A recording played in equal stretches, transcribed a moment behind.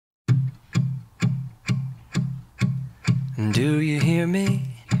Do you hear me?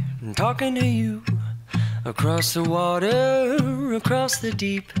 I'm talking to you. Across the water, across the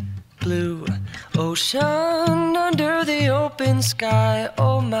deep blue ocean, under the open sky.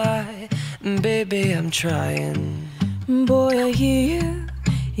 Oh my, baby, I'm trying. Boy, I hear you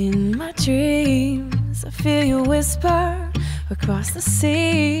in my dreams. I feel you whisper across the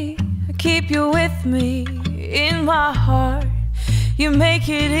sea. I keep you with me in my heart. You make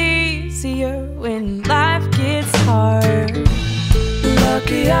it easier when life gets hard.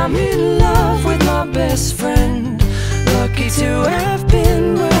 Lucky I'm in love with my best friend. Lucky to have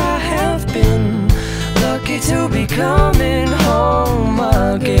been where I have been. Lucky to be coming home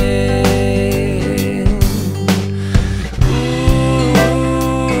again.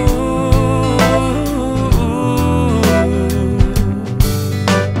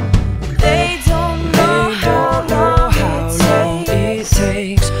 They don't know how long it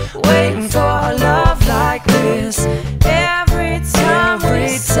takes waiting for a love like this. Every time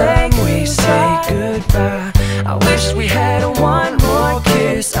we say goodbye, I wish we had one more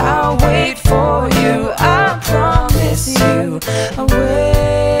kiss. I'll wait for you, I promise you I will.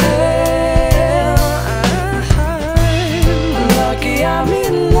 Lucky I'm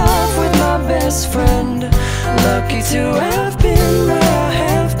in love with my best friend. Lucky to have been where I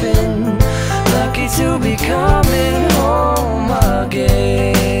have been. Lucky to be coming home again.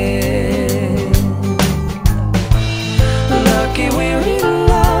 Lucky we're in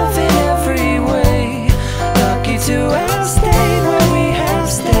love in every way. Lucky to have stayed where we have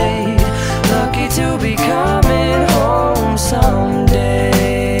stayed. Lucky to be coming home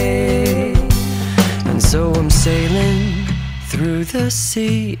someday. And so I'm sailing through the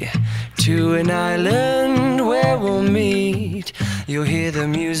sea to an island where we'll meet. You'll hear the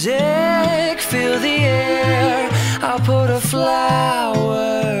music, feel the air. I'll put a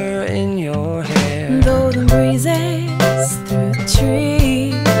flower in your hair. Though the breezes through the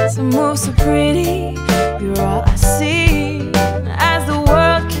trees move so pretty, you're all I see. As the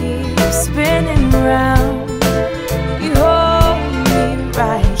world keeps spinning round, you hold me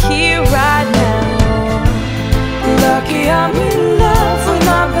right here, right now. Lucky I'm in love with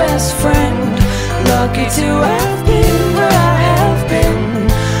my best friend. Lucky to have